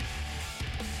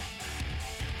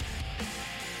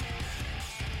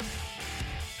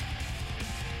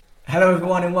Hello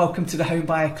everyone and welcome to the Home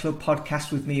Buyer Club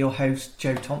podcast with me, your host,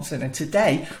 Joe Thompson. And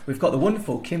today we've got the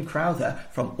wonderful Kim Crowther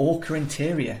from Orca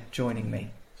Interior joining me.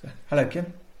 So, hello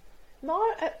Kim.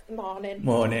 Morning.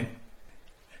 Morning.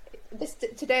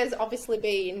 Today has obviously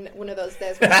been one of those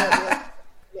days where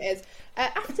it is.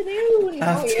 Afternoon.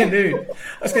 Afternoon.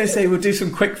 I was going to say we'll do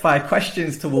some quick fire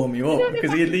questions to warm you up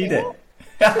because you lead it.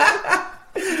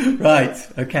 Right,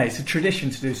 okay, so tradition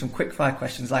to do some quick fire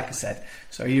questions like I said.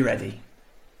 So are you ready?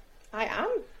 I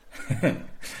am.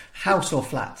 House or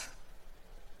flat?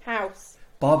 House.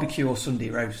 Barbecue or Sunday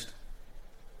roast?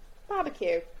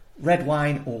 Barbecue. Red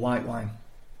wine or white wine?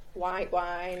 White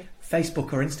wine.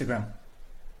 Facebook or Instagram?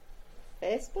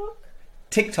 Facebook.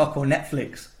 TikTok or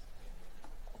Netflix?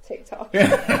 TikTok. And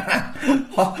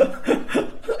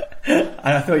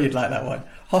I thought you'd like that one.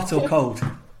 Hot or cold?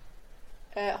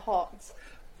 Hot.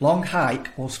 Long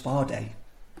hike or spa day?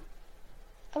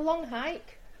 A long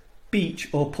hike. Beach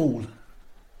or pool?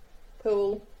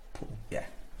 Pool. Pool, yeah.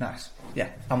 Nice. Yeah,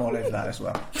 I'm all over that as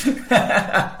well.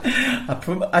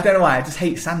 I don't know why, I just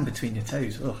hate sand between your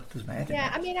toes. Oh, it does my head in.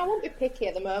 Yeah, I mean, I won't be picky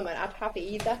at the moment. I'd have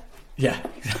either. Yeah,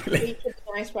 exactly. Beach is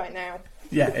nice right now.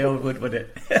 Yeah, it all would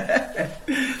it?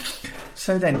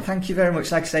 So then, thank you very much,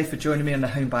 like I say, for joining me on the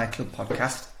Home Buyer Club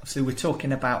podcast. So we're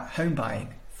talking about home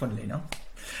buying, funnily enough.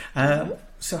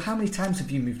 So how many times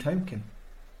have you moved home, Kim?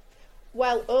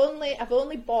 Well, I've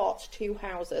only bought 2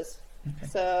 houses. Okay.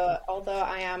 So although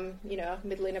I am,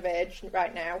 middling of age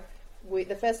right now,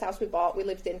 the first house we bought, we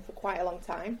lived in for quite a long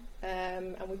time,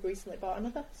 and we've recently bought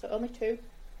another. So only 2.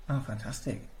 Oh,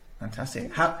 fantastic!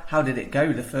 How did it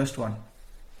go? The first one.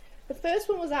 The first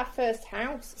one was our first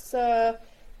house. So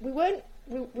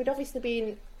we'd obviously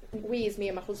been. Me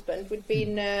and my husband, we'd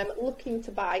been looking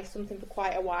to buy something for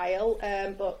quite a while,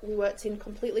 but we worked in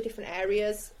completely different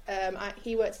areas.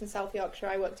 He worked in South Yorkshire,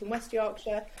 I worked in West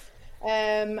Yorkshire.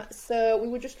 So we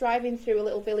were just driving through a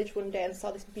little village one day and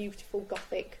saw this beautiful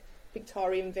Gothic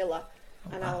Victorian villa.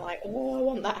 Oh, and wow. I was like, oh, I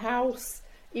want that house,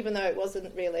 even though it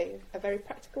wasn't really a very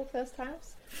practical first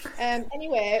house.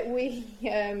 Anyway,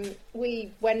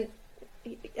 we went.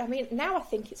 I mean, now I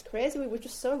think it's crazy. We were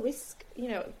just so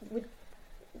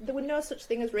there were no such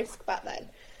thing as risk back then.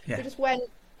 Yeah. We just went,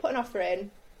 put an offer in,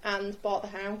 and bought the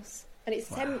house. And it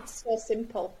seemed so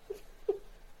simple.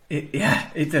 It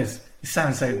does. It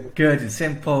sounds so good and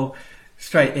simple,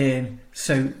 straight in.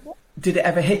 So, did it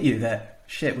ever hit you that,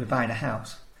 shit, we're buying a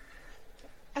house?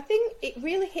 I think it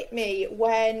really hit me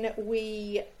when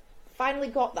we finally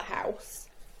got the house,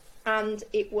 and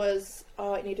it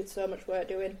needed so much work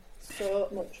doing. So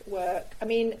much work. I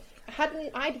mean,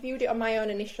 I'd viewed it on my own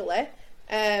initially.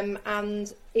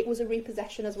 And it was a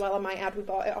repossession as well, I might add. We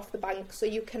bought it off the bank, so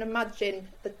you can imagine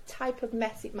the type of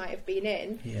mess it might have been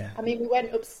in. Yeah. I mean, we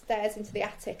went upstairs into the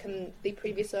attic, and the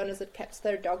previous owners had kept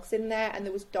their dogs in there, and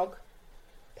there was dog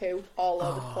poo all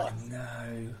over the place. Oh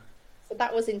no! So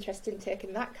that was interesting,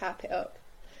 taking that carpet up.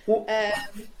 What?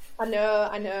 I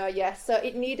know. Yeah. So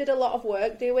it needed a lot of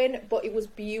work doing, but it was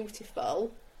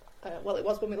beautiful. Well, it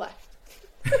was when we left.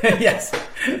 Yes.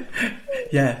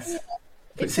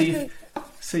 But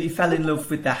so you fell in love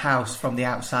with the house from the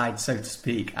outside, so to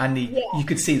speak, and you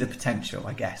could see the potential,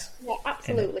 I guess. Yeah,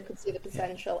 absolutely could see the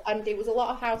potential. Yeah. And it was a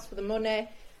lot of house for the money.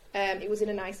 It was in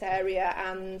a nice area,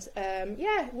 and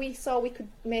we saw we could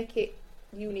make it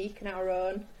unique and our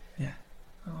own. Yeah.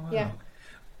 Oh, wow. Yeah.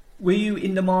 Were you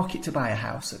in the market to buy a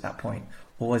house at that point,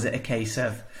 or was it a case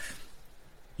of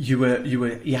you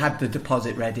had the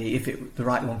deposit ready? If the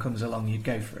right one comes along, you'd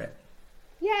go for it.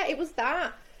 Yeah, it was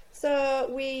that. So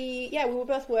we were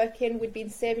both working. We'd been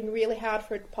saving really hard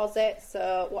for a deposit.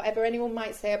 So whatever anyone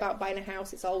might say about buying a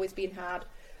house, it's always been hard.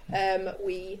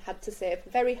 We had to save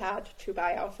very hard to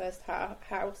buy our first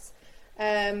house.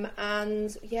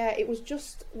 It was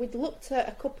just, we'd looked at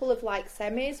a couple of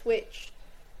semis, which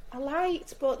I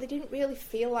liked, but they didn't really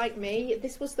feel like me.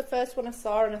 This was the first one I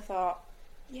saw, and I thought,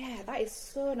 yeah, that is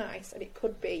so nice, and it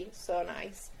could be so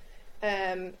nice.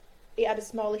 It had a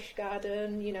smallish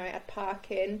garden, it had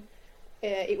parking.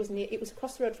 It was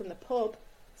across the road from the pub.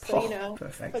 So,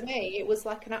 perfect. For me, it was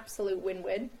like an absolute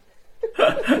win-win.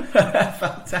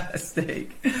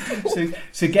 Fantastic.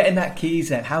 So getting that keys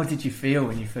then, how did you feel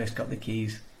when you first got the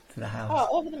keys to the house?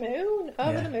 Oh, over the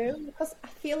moon. Because I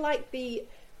feel like the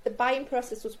buying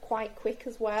process was quite quick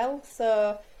as well.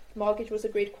 So mortgage was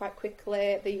agreed quite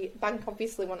quickly. The bank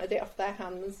obviously wanted it off their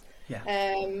hands. Yeah.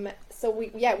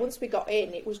 Once we got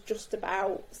in, it was just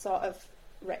about sort of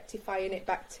rectifying it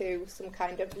back to some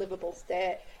kind of livable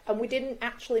state. And we didn't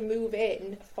actually move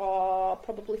in for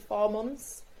probably 4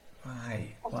 months. Right.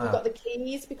 After Wow. we got the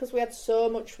keys, because we had so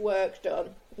much work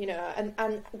done,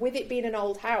 and with it being an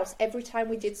old house, every time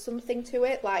we did something to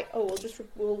it, like, oh,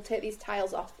 we'll take these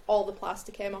tiles off, all the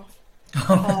plaster came off.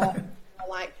 Or,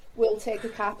 like, we'll take the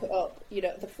carpet up,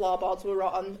 the floorboards were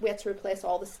rotten, we had to replace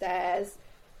all the stairs.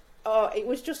 Oh, it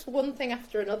was just one thing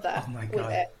after another. Oh my with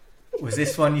God. it. Was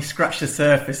this one you scratch the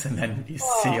surface and then you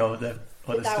see all the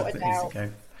without stuff a that needs to doubt.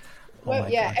 go? Oh Well, my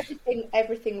yeah, gosh.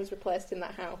 everything was replaced in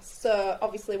that house. So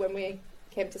obviously, when we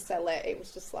came to sell it, it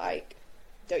was just like,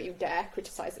 don't you dare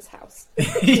criticize this house.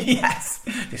 Yes,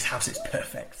 this house is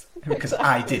perfect because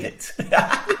I did it.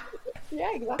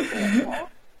 Yeah, exactly. Yeah.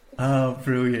 Oh,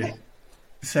 brilliant.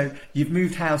 So you've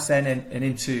moved house then and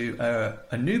into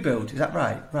a new build, is that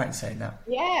right? Right in saying that?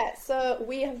 Yeah, so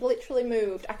we have literally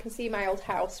moved. I can see my old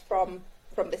house from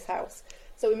this house.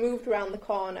 So we moved around the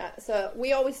corner. So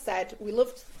we always said we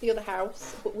loved the other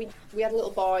house, but we had a little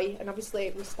boy, and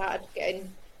obviously we started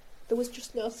getting. There was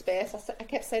just no space. I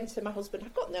kept saying to my husband,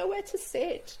 "I've got nowhere to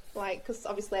sit," like, because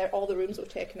obviously all the rooms were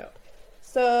taken up.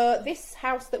 So this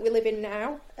house that we live in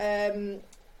now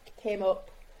came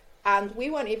up, and we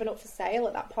weren't even up for sale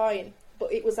at that point.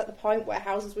 But it was at the point where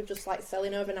houses were just like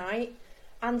selling overnight,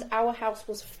 and our house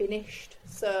was finished.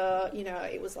 So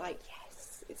it was like,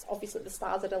 yes, it's obviously the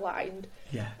stars had aligned.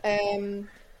 Yeah.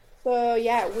 So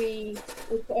yeah, we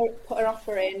put an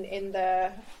offer in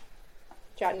the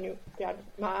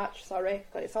March. Sorry,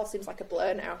 God, it all seems like a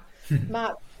blur now.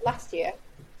 March last year,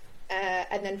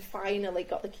 and then finally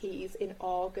got the keys in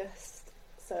August.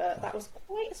 So that was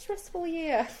quite a stressful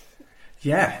year.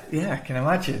 Yeah, I can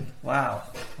imagine. Wow.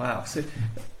 So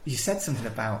you said something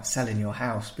about selling your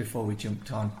house before we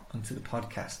jumped onto the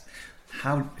podcast.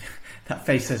 How that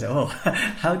face says it all.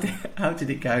 How did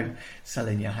it go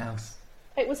selling your house?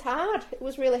 It was hard. It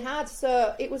was really hard.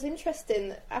 So it was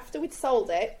interesting. After we'd sold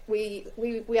it, we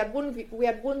had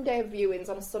one day of viewings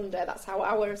on a Sunday. That's how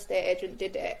our estate agent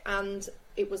did it, and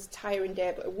it was a tiring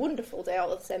day, but a wonderful day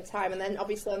all at the same time. And then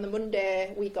obviously on the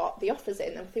Monday we got the offers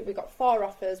in. I think we got 4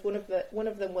 offers. One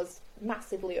of them was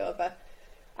massively over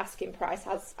asking price,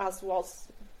 as was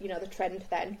the trend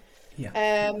then. Yeah.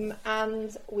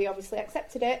 And we obviously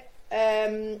accepted it.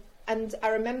 And I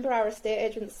remember our estate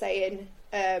agent saying,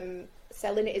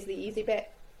 selling it is the easy bit,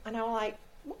 and I was like,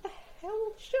 what the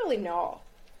hell? Surely not.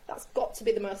 That's got to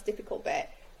be the most difficult bit.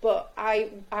 But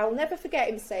I'll never forget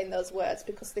him saying those words,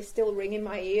 because they still ring in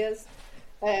my ears.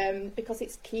 Because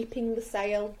it's keeping the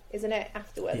sale, isn't it?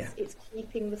 Afterwards, Yeah. It's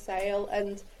keeping the sale,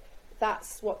 and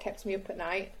that's what kept me up at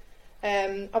night.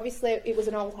 Obviously, it was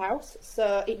an old house,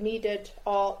 so it needed,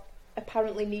 or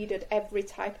apparently needed, every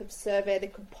type of survey they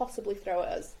could possibly throw at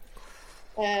us.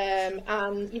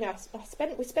 And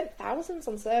we spent thousands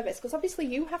on surveys, because obviously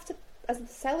you have to, as the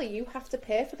seller, you have to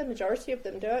pay for the majority of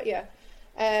them, don't you?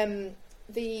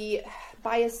 The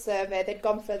buyer's survey, they'd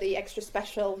gone for the extra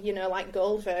special, like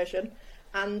gold version,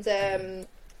 and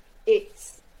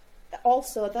it's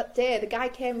also that day the guy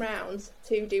came round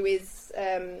to do his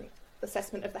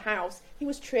assessment of the house. He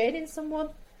was training someone,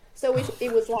 so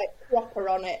it was like proper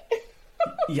on it.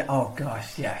 Yeah. Oh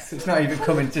gosh. Yes. So it's not even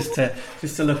coming just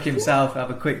to look himself, have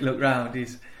a quick look round.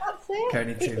 He's That's it. going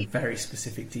into very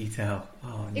specific detail.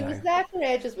 Oh no. It was there for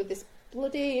ages with this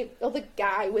bloody other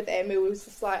guy with him who was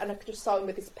just like, and I just saw him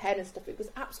with his pen and stuff. It was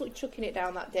absolutely chucking it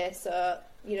down that day. So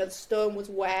the stone was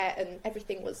wet and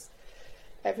everything was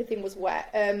wet.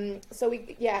 So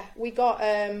we got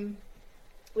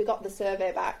the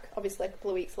survey back, obviously, a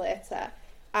couple of weeks later.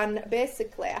 And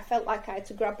basically, I felt like I had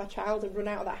to grab my child and run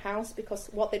out of that house, because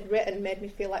what they'd written made me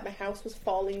feel like my house was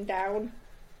falling down.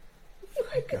 Oh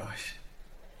my gosh.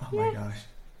 Oh Yeah. my gosh.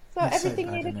 So It's everything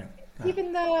so bad, needed, isn't it?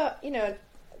 even though,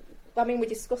 we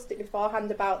discussed it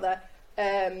beforehand about the,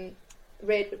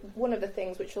 one of the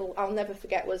things which I'll never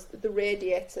forget was the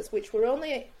radiators, which were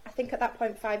only, I think at that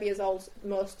point, 5 years old,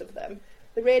 most of them.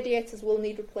 The radiators will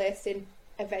need replacing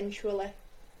eventually.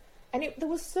 And there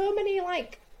was so many,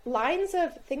 lines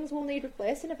of things will need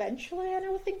replacing eventually, and I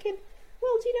was thinking,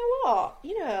 well, do you know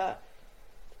what?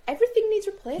 Everything needs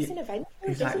replacing eventually,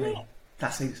 Exactly. doesn't it?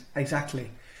 That's exactly.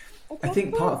 I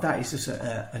think part of that is just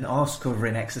an arse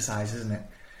covering exercise, isn't it?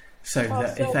 So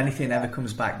that if anything ever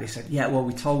comes back, they said, yeah, well,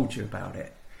 we told you about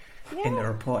it in the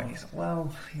report. And it's like,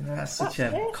 well, that's such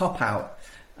a cop-out.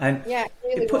 And Yeah, it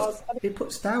really was. it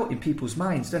puts doubt in people's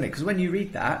minds, doesn't it? Because when you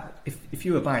read that, if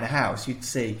you were buying a house, you'd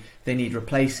see they need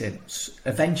replacing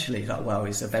eventually. Like, well,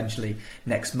 it's eventually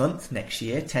next month, next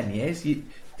year, 10 years.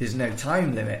 There's no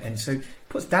time limit. And so it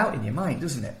puts doubt in your mind,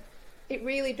 doesn't it? It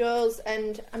really does.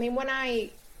 And I mean, when I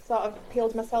sort of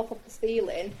peeled myself off the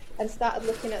ceiling and started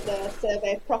looking at the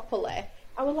survey properly,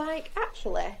 I was like,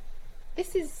 actually,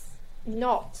 this is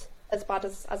not as bad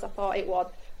as I thought it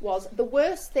was. The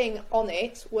worst thing on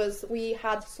it was we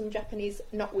had some Japanese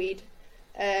knotweed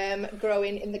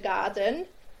growing in the garden,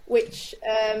 which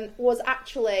was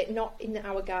actually not in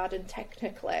our garden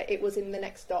technically. It was in the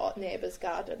next door neighbour's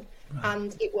garden. Right.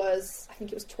 And I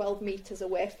think it was 12 metres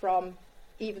away from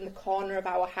even the corner of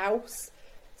our house.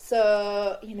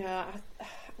 So,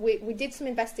 we did some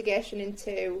investigation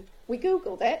we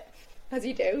Googled it, as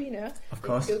you do, Of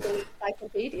course. Google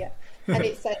encyclopedia. And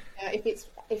it said,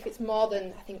 if it's more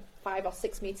than, I think, 5 or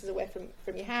 6 metres away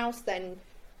from your house, then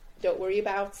don't worry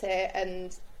about it.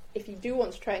 And if you do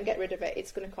want to try and get rid of it,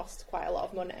 it's going to cost quite a lot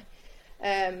of money.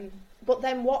 But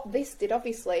then what this did,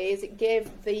 obviously, is it gave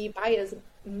the buyers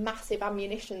massive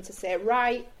ammunition to say,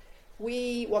 right,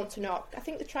 we want to knock. I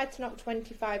think they tried to knock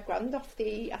 25 grand off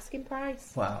the asking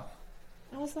price. Wow.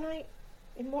 I was like,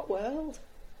 in what world?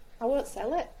 I won't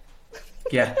sell it.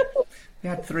 Yeah. You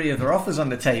had 3 other offers on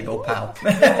the table, pal.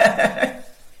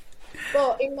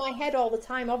 But in my head all the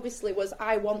time, obviously, was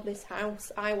I want this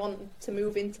house. I want to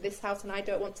move into this house and I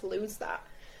don't want to lose that.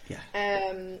 Yeah.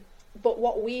 But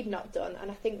what we'd not done, and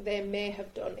I think they may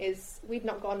have done, is we'd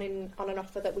not gone in on an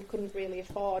offer that we couldn't really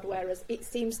afford, whereas it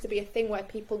seems to be a thing where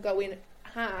people go in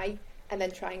high and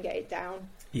then try and get it down.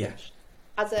 Yeah. Which,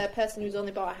 as a person who's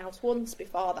only bought a house once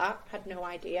before that, had no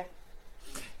idea.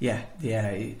 Yeah,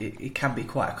 it can be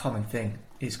quite a common thing.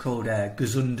 It's called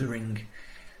gesundering.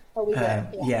 Oh, we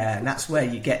yeah, and that's where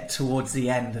you get towards the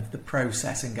end of the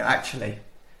process and go, actually,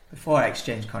 before I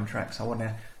exchange contracts, I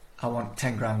want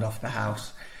 10 grand off the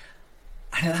house.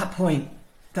 And at that point,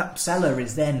 that seller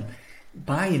is then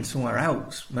buying somewhere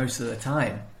else most of the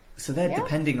time. So they're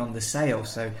depending on the sale.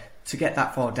 So to get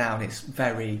that far down, it's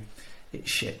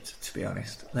shit, to be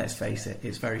honest. Let's face it,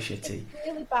 it's very shitty. It's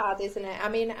really bad, isn't it? I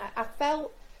mean, I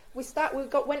felt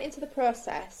went into the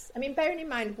process. I mean, bearing in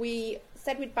mind, we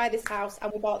said we'd buy this house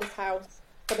and we bought this house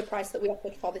for the price that we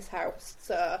offered for this house.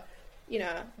 So,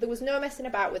 there was no messing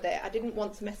about with it. I didn't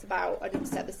want to mess about. I didn't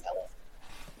set the sellers.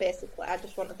 Basically, I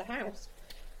just wanted the house.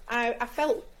 I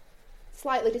felt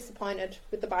slightly disappointed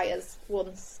with the buyers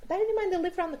once. Bearing in mind they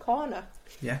live around the corner.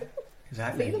 Yeah,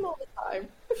 exactly. See them all the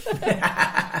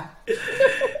time.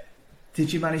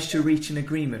 Did you manage to reach an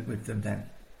agreement with them then?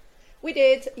 We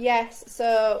did, yes.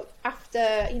 So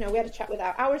after, we had a chat with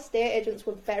our estate agents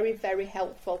were very, very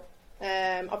helpful.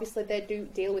 Obviously they do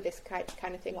deal with this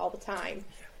kind of thing all the time.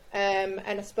 And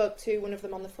I spoke to one of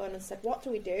them on the phone and said, what do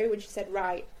we do? And she said,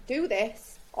 right, do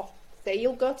this, or say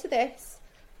you'll go to this,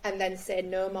 and then say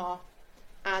no more.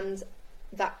 And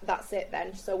that's it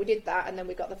then. So we did that, and then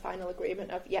we got the final agreement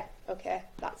of, yeah, okay,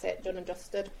 that's it, done and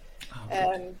dusted.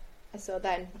 And so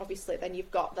then, obviously, then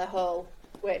you've got the whole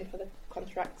waiting for the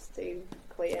contracts to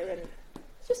clear, and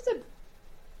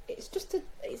it's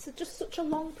just such a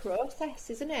long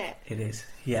process, isn't it? It is,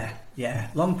 yeah,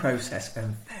 long process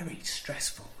and very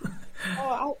stressful.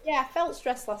 I felt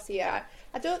stressed last year.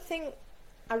 I don't think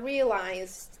I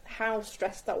realised how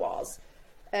stressed I was.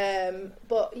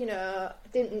 But I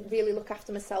didn't really look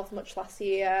after myself much last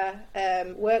year.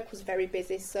 Work was very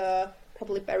busy, so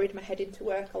probably buried my head into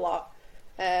work a lot.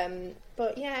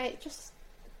 But yeah,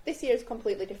 this year is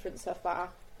completely different so far,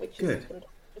 which is good.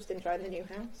 Just enjoying the new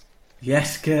house.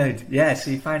 Yes, good. Yeah, so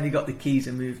you finally got the keys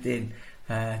and moved in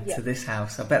to this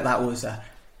house. I bet that was a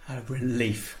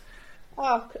relief.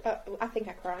 Oh, I think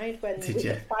I cried when we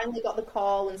finally got the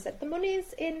call and said the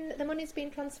money's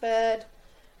been transferred.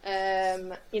 We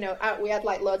had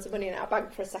like loads of money in our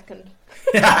bank for a second.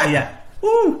 Yeah.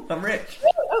 Woo! I'm rich.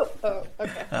 Oh,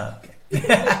 okay. Oh, okay.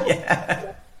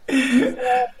 Yeah.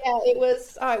 It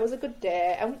was a good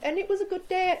day, and it was a good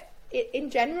day in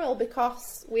general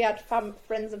because we had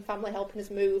friends and family helping us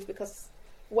move, because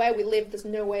where we live there's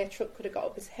no way a truck could have got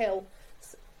up this hill,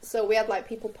 so we had like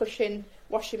people pushing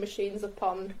washing machines up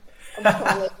on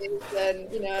trolleys, and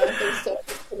there was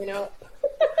stuff coming up.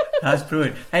 That's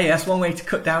brilliant. Hey, that's one way to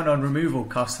cut down on removal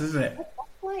costs, isn't it?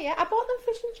 Exactly, yeah. I bought them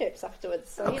fish and chips afterwards,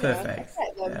 so perfect.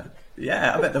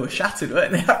 Yeah, I bet they were shattered,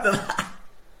 weren't they, after that?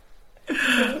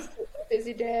 It was a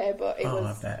busy day, but it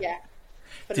was, I bet. Yeah.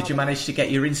 Did you manage to get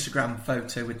your Instagram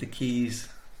photo with the keys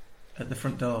at the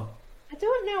front door? I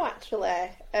don't know, actually.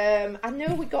 I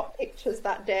know we got pictures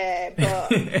that day,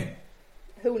 but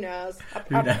who knows?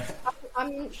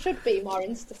 I should be more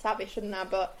Insta-savvy, shouldn't I?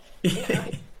 But,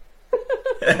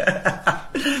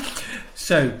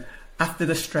 So, after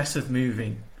the stress of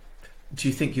moving, do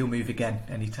you think you'll move again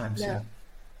anytime soon? No,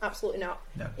 absolutely not.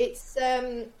 No. It's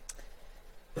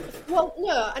well,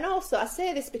 no, and also I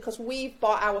say this because we've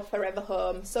bought our forever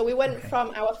home. So we went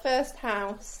from our first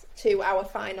house to our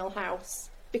final house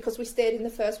because we stayed in the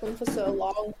first one for so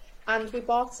long, and we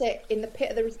bought it in the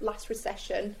pit of the last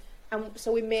recession. and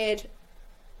so we made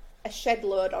a shed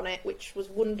load on it, which was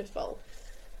wonderful.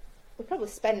 We probably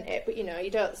spent it, but you don't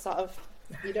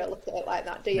look at it like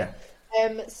that, do you?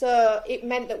 Yeah. So it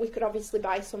meant that we could obviously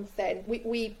buy something.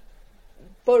 We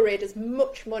buried as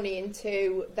much money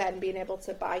into then being able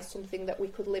to buy something that we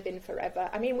could live in forever.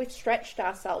 I mean, we've stretched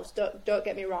ourselves. Don't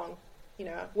get me wrong.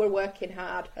 We're working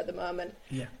hard at the moment.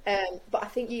 Yeah. But I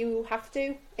think you have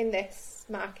to in this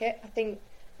market. I think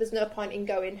there's no point in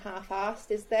going half-assed,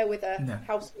 is there, with a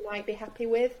house you might be happy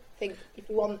with? I think if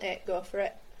you want it, go for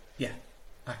it. Yeah,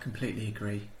 I completely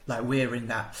agree. Like, we're in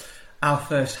that. Our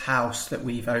first house that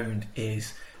we've owned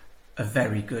is a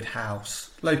very good house.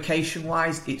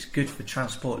 Location-wise, it's good for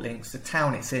transport links. The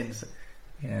town it's in,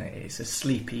 it's a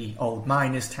sleepy old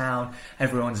miners' town.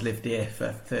 Everyone's lived here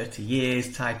for 30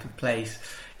 years type of place.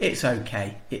 It's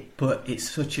okay, but it's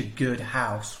such a good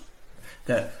house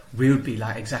that we would be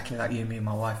like, exactly like you, me and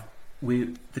my wife.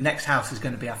 The next house is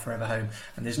going to be our forever home,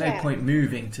 and there's no point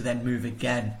moving to then move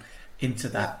again into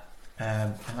that.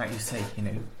 And like you say,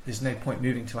 there's no point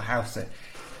moving to a house that,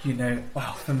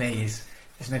 well, for me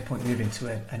there's no point moving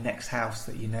to a next house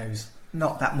that is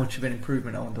not that much of an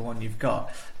improvement on the one you've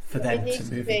got for them to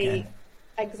move again.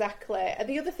 Exactly. And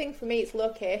the other thing for me is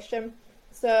location.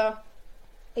 So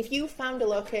if you found a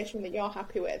location that you're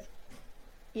happy with,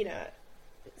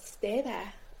 stay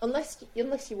there. Unless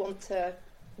you want to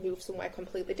move somewhere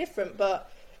completely different.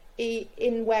 But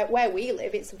in where we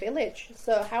live, it's a village.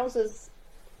 So houses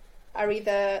are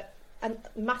either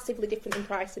massively different in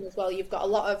pricing as well. You've got a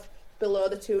lot of below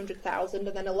the 200,000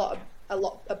 and then a lot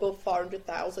above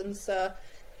 400,000. So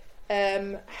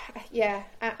I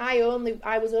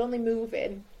was only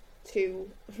moving to.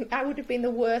 I would have been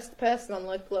the worst person on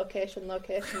location.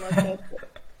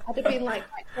 I'd have been like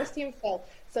Christian Phil.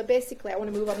 So basically, I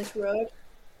want to move on this road.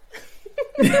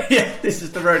 Yeah, this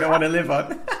is the road I want to live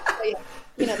on. So,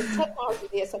 there's 10 miles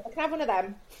here, so if I can have one of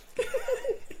them.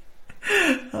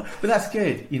 But that's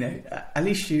good, at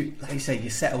least you, like you say, you're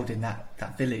settled in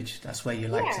that village. That's where you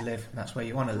like to live, and that's where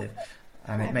you want to live,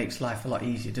 and it makes life a lot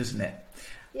easier, doesn't it?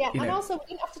 Yeah, and also we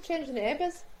didn't have to change the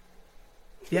neighbours.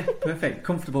 Yeah, perfect.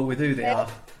 Comfortable with who they are.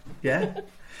 Yeah.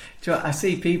 Do you know, I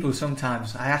see people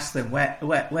sometimes, I ask them, where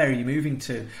are you moving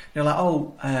to? They're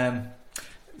like,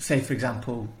 say for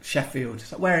example, Sheffield.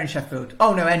 It's like, where in Sheffield?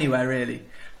 Oh no, anywhere really.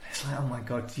 It's like, oh my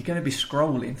God, you're going to be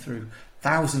scrolling through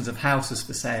thousands of houses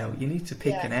for sale. You need to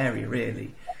pick an area, really.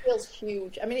 It feels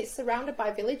huge. I mean, it's surrounded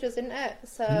by villages, isn't it?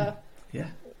 So yeah,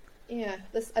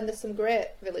 there's some great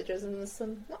villages and there's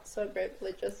some not so great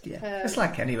villages. Yeah, it's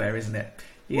like anywhere, isn't it?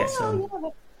 You get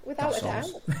some without a doubt.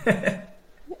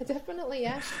 Definitely,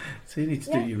 yeah. So you need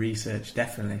to do your research,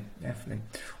 definitely.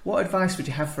 What advice would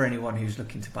you have for anyone who's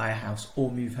looking to buy a house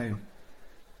or move home?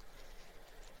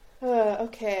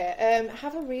 Okay.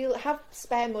 Have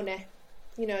spare money.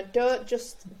 Don't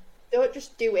just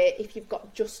do it if you've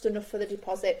got just enough for the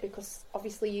deposit, because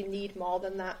obviously you need more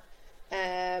than that.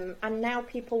 And now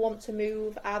people want to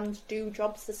move and do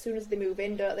jobs as soon as they move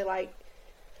in, don't they? Like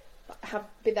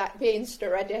be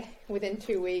Insta ready within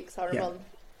 2 weeks or a month.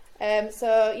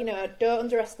 So don't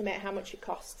underestimate how much it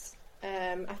costs.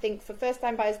 I think for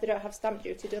first-time buyers, they don't have stamp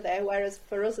duty, do they? Whereas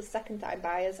for us as second-time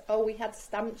buyers, we had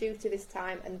stamp duty this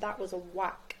time, and that was a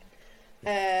whack.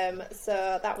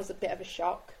 So that was a bit of a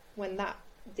shock when that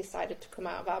decided to come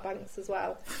out of our banks as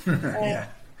well.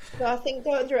 So I think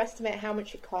don't underestimate how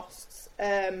much it costs,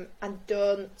 and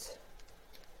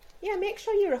make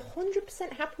sure you're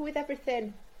 100% happy with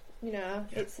everything.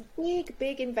 It's a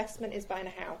big investment is buying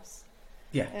a house.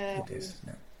 Yeah, it is.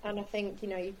 No. And I think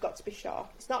you've got to be sure.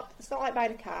 It's not like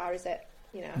buying a car, is it?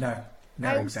 No,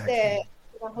 I would exactly. say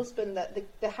to my husband that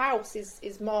the house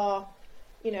is more.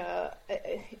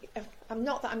 I'm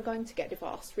not that I'm going to get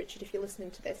divorced, Richard, if you're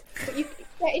listening to this.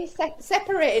 But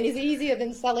separating is easier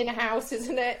than selling a house,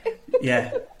 isn't it?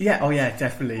 Yeah. Oh yeah,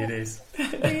 definitely it is.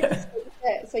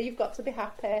 So you've got to be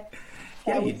happy.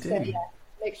 Yeah, you do.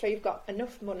 Make sure you've got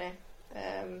enough money,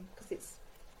 because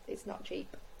it's not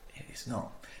cheap. It's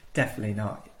not. Definitely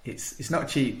not. It's not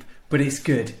cheap, but it's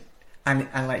good. And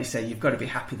like you say, you've got to be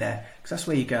happy there, because that's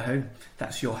where you go home.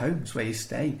 That's your home. It's where you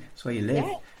stay. It's where you live.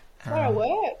 Yeah. Where I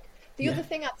work. The other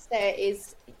thing I'd say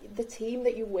is the team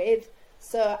that you're with.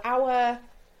 So our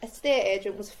estate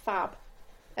agent was fab.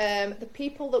 The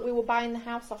people that we were buying the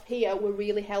house off here were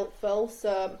really helpful.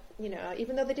 So,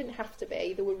 even though they didn't have to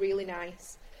be, they were really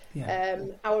nice. Yeah.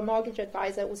 Our mortgage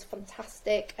advisor was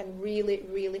fantastic and really,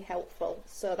 really helpful.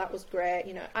 So that was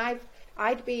great. I'd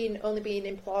only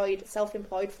been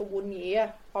self-employed for 1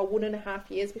 year or 1.5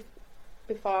 years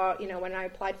before, when I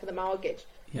applied for the mortgage.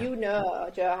 Yeah.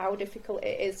 Joe, how difficult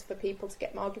it is for people to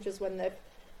get mortgages when they've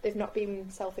they've not been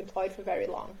self-employed for very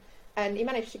long, and he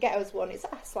managed to get us one. It's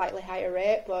at a slightly higher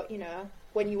rate, but you know,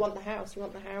 when you want the house, you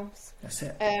want the house. That's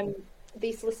it.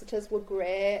 These solicitors were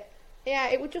great. Yeah,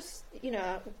 it would just, you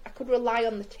know, I could rely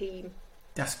on the team.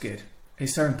 That's good.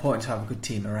 It's so important to have a good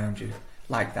team around you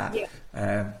like that.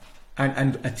 Yeah.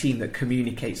 And a team that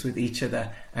communicates with each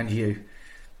other and you.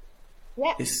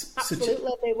 Yeah,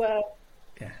 absolutely. They were.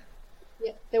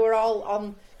 Yeah, they were all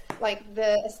on. Like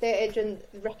the estate agent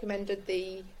recommended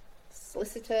the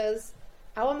solicitors.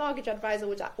 Our mortgage advisor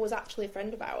was actually a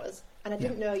friend of ours, and I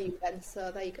didn't know you then.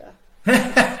 So there you go.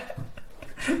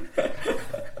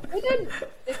 We didn't.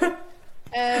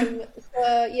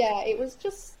 So yeah, it was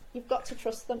just, you've got to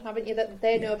trust them, haven't you? That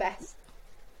they know best.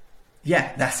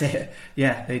 Yeah, that's it.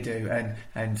 Yeah, they do.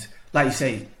 And like you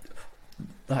say,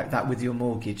 like that with your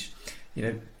mortgage, you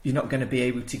know, you're not going to be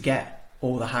able to get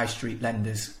all the high street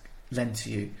lenders lend to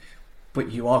you,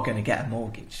 but you are going to get a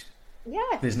mortgage. Yeah.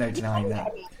 There's no denying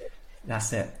that.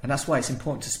 That's it. And that's why it's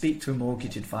important to speak to a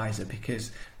mortgage advisor,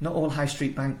 because not all high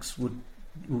street banks will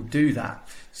do that.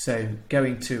 So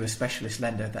going to a specialist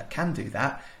lender that can do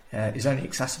that is only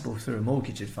accessible through a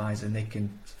mortgage advisor, and they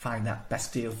can find that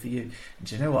best deal for you. And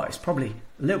do you know what? It's probably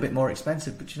a little bit more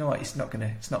expensive, but you know what? It's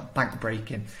not bank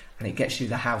breaking, and it gets you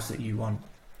the house that you want.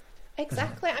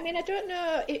 Exactly. I mean, I don't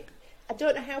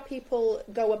know how people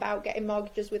go about getting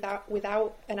mortgages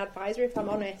without an advisor, if I'm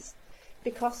honest,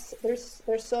 because there's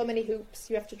so many hoops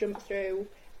you have to jump through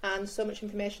and so much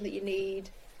information that you need,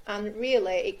 and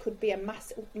really it could be a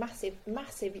massive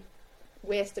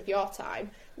waste of your time.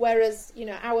 Whereas, you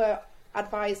know, our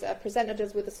advisor presented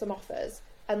us with some offers,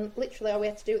 and literally all we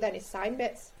had to do then is sign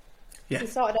bits. Yeah. He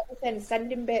sorted everything,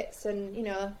 sending bits, and you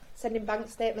know, sending bank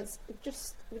statements. We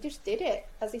just did it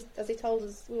as he told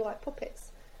us. We were like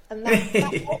puppets, and that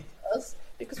helped us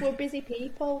because we're busy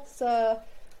people. So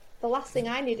the last thing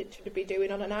I needed to be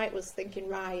doing on a night was thinking,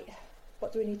 right,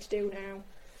 what do we need to do now?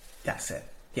 That's it.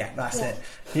 Yeah, that's it.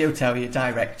 He'll tell you,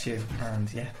 direct you,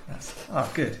 and yeah, that's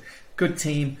good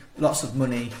team, lots of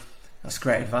money. That's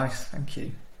great advice. Thank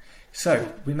you. So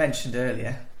we mentioned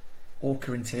earlier,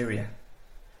 Orca Interior.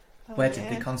 Where did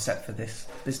the concept for this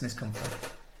business come from?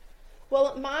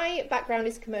 Well, my background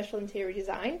is commercial interior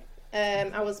design.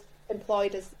 I was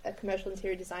employed as a commercial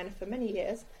interior designer for many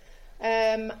years,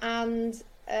 and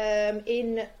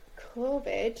in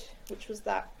COVID, which was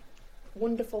that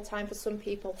wonderful time for some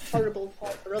people, horrible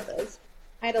time for others,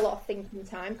 I had a lot of thinking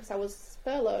time because I was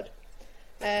furloughed.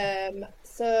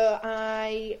 So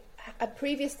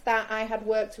previous to that, I had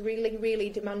worked a really, really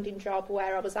demanding job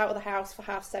where I was out of the house for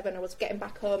 7:30. I was getting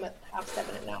back home at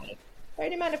 7:30 at night.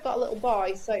 Bearing in mind, I've got a little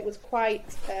boy, so it was quite,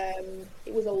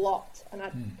 it was a lot. And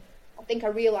I think I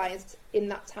realised in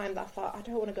that time that I thought, I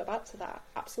don't want to go back to that.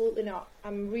 Absolutely not.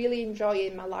 I'm really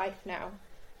enjoying my life now,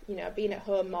 you know, being at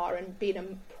home more and being a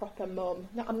proper mum.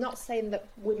 No, I'm not saying that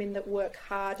women that work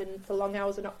hard and for long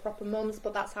hours are not proper mums,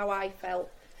 but that's how I felt.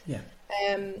 Yeah.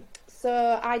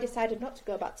 So I decided not to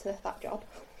go back to that job.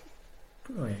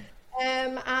 Brilliant.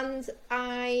 And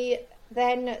I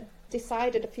then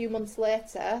decided a few months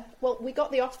later, well, we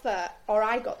got the offer, or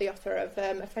I got the offer of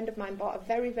a friend of mine bought a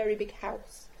very, very big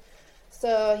house.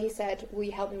 So he said, will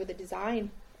you help me with the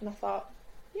design? And I thought,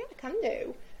 yeah, I can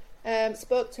do.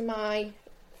 Spoke to my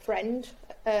friend,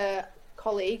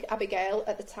 colleague, Abigail,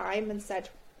 at the time, and said,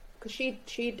 because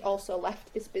she'd also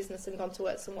left this business and gone to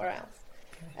work somewhere else.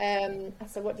 I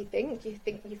said, what do you think? Do you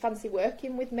think you fancy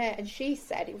working with me? And she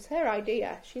said, it was her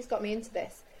idea. She's got me into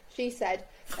this. She said,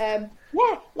 yeah,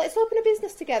 let's open a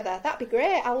business together. That'd be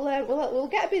great. We'll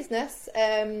get a business.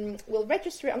 We'll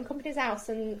register it on Company's House,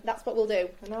 and that's what we'll do.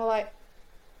 And I was like,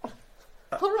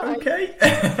 all right. Okay.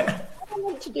 What I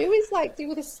want to do is like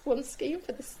do this one scheme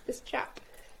for this chap.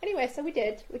 Anyway, so we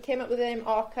did. We came up with the name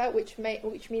Orca, which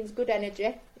means good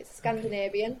energy. It's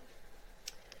Scandinavian.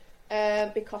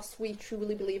 Because we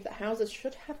truly believe that houses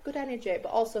should have good energy, but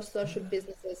also so should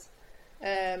businesses.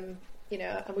 You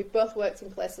know, and we've both worked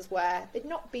in places where they'd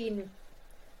been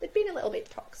a little bit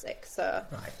toxic. So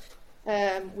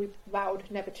we vowed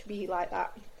never to be like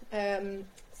that.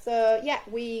 So yeah,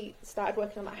 we started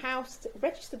working on that house,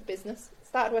 registered the business,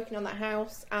 started working on that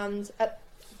house, and at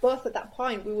that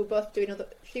point we were both doing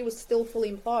she was still fully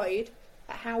employed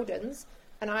at Howdens,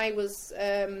 and I was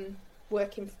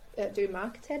working doing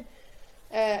marketing.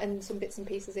 And some bits and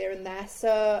pieces here and there.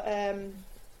 So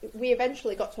we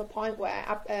eventually got to a point where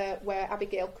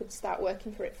Abigail could start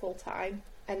working for it full time,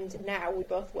 and now we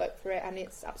both work for it, and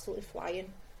it's absolutely flying.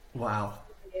 Wow!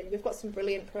 We've got some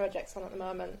brilliant projects on at the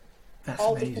moment. That's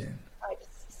all amazing. Different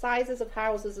sizes of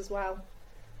houses as well.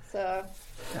 So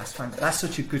that's fun. That's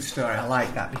such a good story. I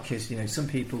like that because, you know, some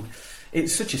people,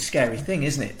 it's such a scary thing,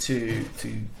 isn't it, to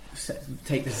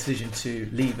take the decision to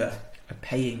leave a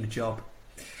paying job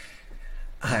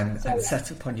and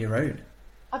set up on your own.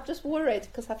 I've just worried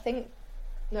because I think,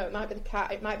 no, it might be the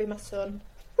cat, it might be my son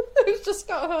who's just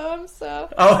got home, so.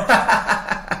 Oh.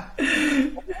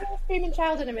 Screaming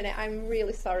child in a minute, I'm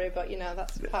really sorry, but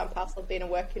that's part and parcel of being a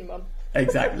working mum.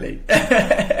 Exactly.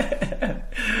 But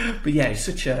yeah, it's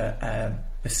such a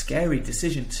scary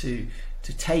decision to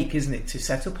take, isn't it, to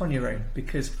set up on your own,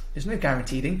 because there's no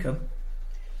guaranteed income.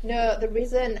 No, there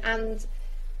isn't, and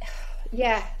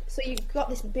yeah, so you've got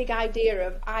this big idea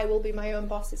of I will be my own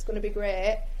boss, it's going to be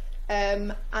great,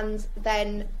 and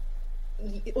then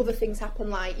other things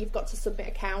happen, like you've got to submit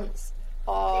accounts,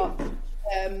 or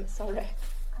sorry.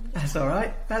 That's all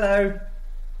right. Hello.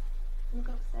 I'll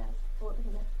go upstairs. Hold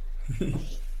on a minute.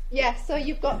 Yeah, so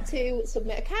you've got to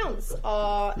submit accounts,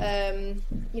 or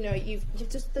you've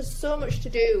just, there's so much to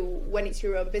do when it's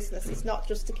your own business. It's not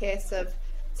just a case of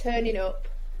turning up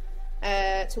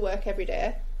to work every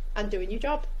day and doing your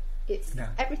job. It's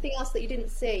everything else that you didn't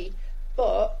see,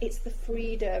 but it's the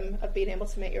freedom of being able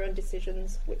to make your own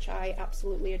decisions, which I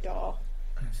absolutely adore.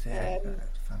 That's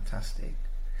fantastic.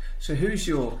 So who's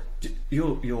your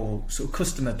sort of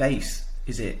customer base?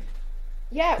 Is it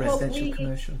residential,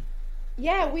 commercial?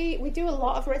 Yeah, we do a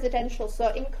lot of residential. So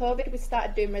in COVID, we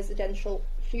started doing residential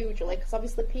hugely because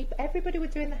obviously everybody were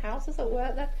doing the houses at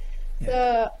work there. Yeah.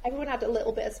 So everyone had a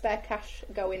little bit of spare cash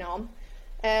going on.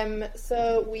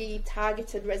 So we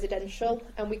targeted residential,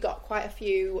 and we got quite a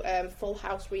few full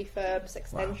house refurbs,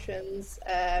 extensions,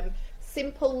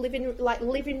 simple living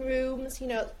rooms.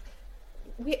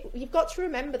 You've got to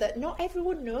remember that not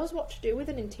everyone knows what to do with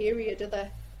an interior, do they?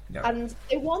 No. And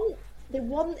they want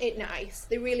it nice,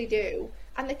 they really do,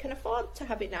 and they can afford to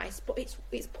have it nice, but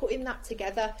it's putting that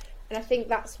together, and I think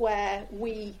that's where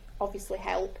we obviously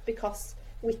help, because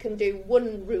we can do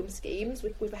one room schemes.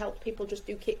 We've helped people just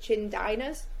do kitchen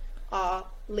diners or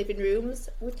living rooms.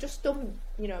 We've just done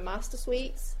master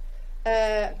suites,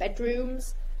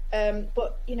 bedrooms,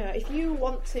 but if you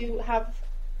want to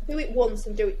do it once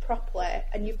and do it properly,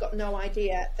 and you've got no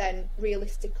idea, then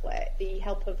realistically the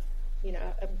help of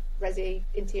a resi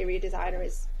interior designer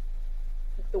is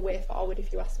the way forward,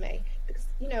 if you ask me, because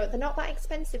they're not that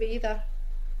expensive either.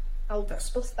 I'll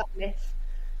bust that myth.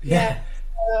 Yeah.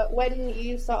 When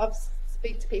you sort of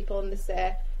speak to people and they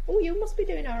say, oh, you must be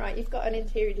doing all right, you've got an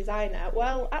interior designer,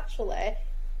 well, actually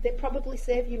they probably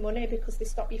save you money because they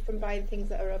stop you from buying things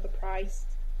that are overpriced.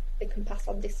 They can pass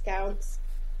on discounts,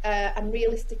 and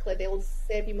realistically they'll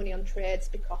save you money on trades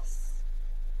because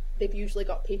they've usually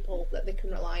got people that they can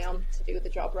rely on to do the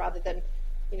job, rather than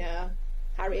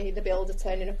Harry the builder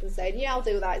turning up and saying, yeah, I'll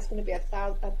do that, it's going to be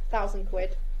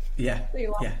 £1,000. Yeah.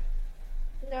 Yeah.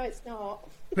 No, it's not.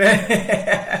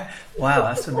 Wow,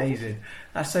 that's amazing.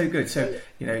 That's so good. So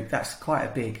that's quite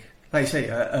a big, like you say,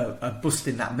 a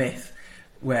busting that myth,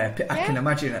 where I can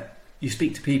imagine that you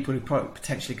speak to people who probably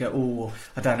potentially go, oh,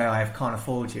 I don't know, I can't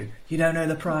afford you. You don't know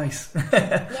the price.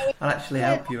 I'll actually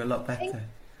help you a lot better.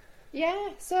 Yeah,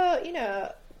 so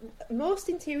most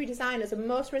interior designers and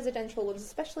most residential ones,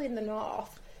 especially in the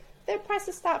north, their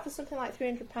prices start for something like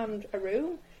 £300 a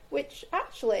room, which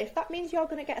actually, if that means you're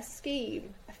going to get a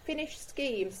finished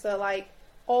scheme, so like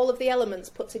all of the elements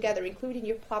put together, including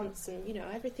your plants and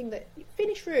everything, that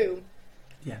finished room,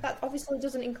 that obviously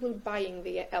doesn't include buying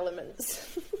the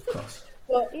elements. Of course.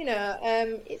 But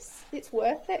it's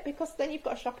worth it, because then you've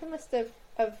got a shopping list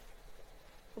of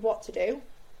what to do.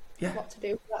 Yeah. What to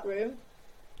do for that room.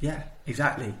 Yeah,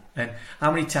 exactly. And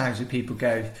how many times do people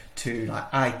go to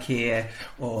like IKEA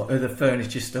or other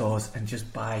furniture stores and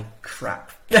just buy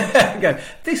crap? Go,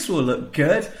 this will look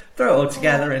good. Throw it all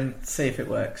together and see if it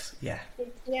works. Yeah.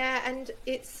 Yeah, and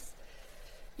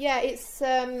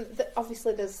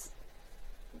obviously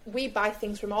we buy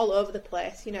things from all over the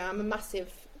place. I'm a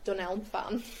massive Dunelm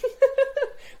fan.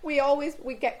 We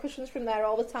get cushions from there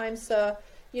all the time. So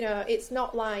it's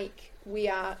not like we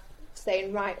are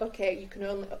saying, right, okay,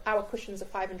 our cushions are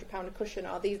 £500 a cushion,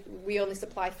 or we only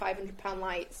supply £500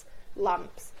 lights,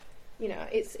 lamps.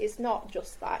 It's not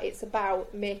just that. It's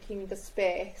about making the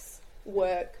space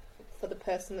work for the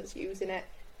person that's using it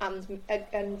and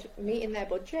meeting their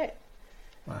budget.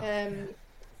 Wow.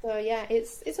 So yeah,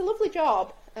 it's a lovely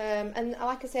job. And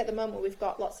like I say, at the moment we've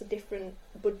got lots of different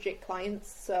budget clients.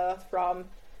 So from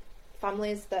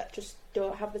families that just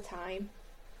don't have the time,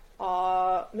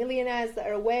 or millionaires that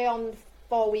are away on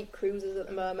 4-week cruises at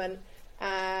the moment,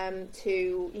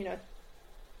 to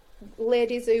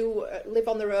ladies who live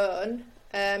on their own,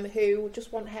 who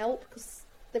just want help because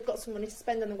they've got some money to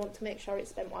spend and they want to make sure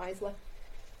it's spent wisely.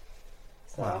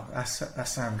 So. Wow, that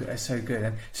sounds good. It's so good.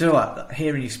 And so what?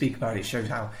 Hearing you speak about it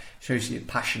shows you're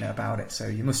passionate about it. So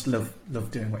you must love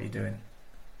doing what you're doing.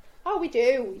 Oh, we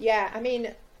do. Yeah. I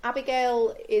mean,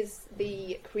 Abigail is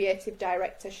the creative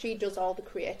director. She does all the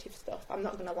creative stuff. I'm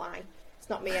not going to lie. It's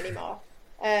not me anymore.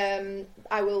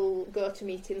 I will go to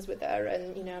meetings with her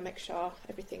and, make sure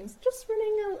everything's just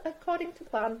running according to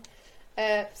plan.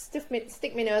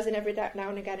 Stick my nose in every now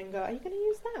and again and go, are you going to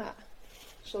use that?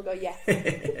 She'll go, yes.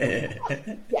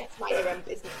 Yes, mind your own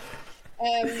business.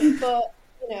 But,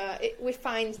 we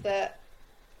find that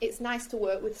it's nice to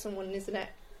work with someone, isn't it?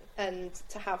 And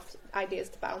to have ideas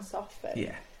to bounce off. And,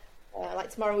 yeah. Like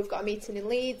tomorrow we've got a meeting in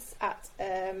Leeds at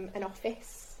an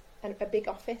office, a big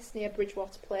office near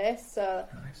Bridgewater Place. So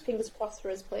nice. Fingers crossed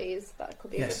for us, please. That could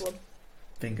be a good one.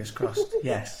 Fingers crossed.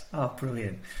 Yes. Oh,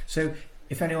 brilliant. So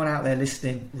if anyone out there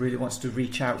listening really wants to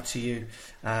reach out to you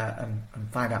and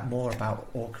find out more about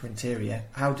Orca Interior,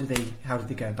 how do they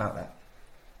go about that?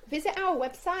 Visit our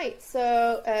website.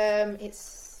 So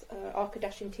it's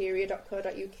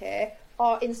orca-interior.co.uk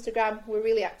or Instagram. We're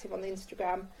really active on the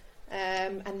Instagram.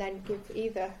 And then give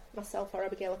either myself or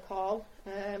Abigail a call.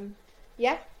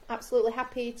 Absolutely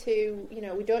happy to,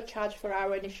 we don't charge for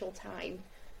our initial time.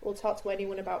 We'll talk to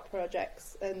anyone about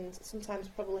projects and sometimes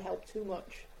probably help too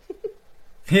much.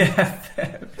 Yeah.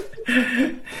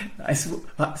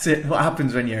 That's it. What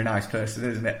happens when you're a nice person,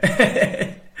 isn't it?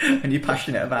 And you're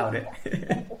passionate about it.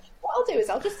 What I'll do is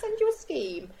I'll just send you a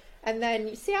scheme and then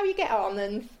you see how you get on,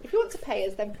 and if you want to pay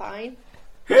us, then fine.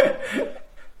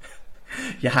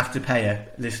 You have to pay her,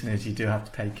 listeners. You do have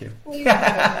to pay Kim.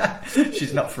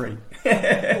 She's not free.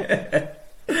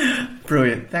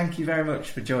 Brilliant. Thank you very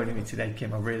much for joining me today,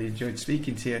 Kim. I really enjoyed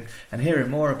speaking to you and hearing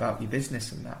more about your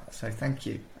business and that. So thank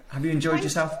you. Have you enjoyed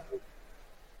yourself?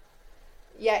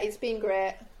 Yeah, it's been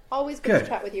great. Always good to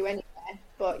chat with you anyway.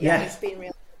 But yeah, it's been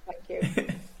really good. Thank you.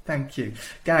 Thank you.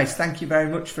 Guys, thank you very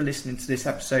much for listening to this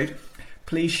episode.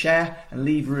 Please share and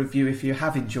leave a review if you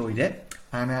have enjoyed it.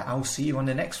 And I'll see you on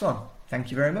the next one. Thank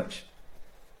you very much.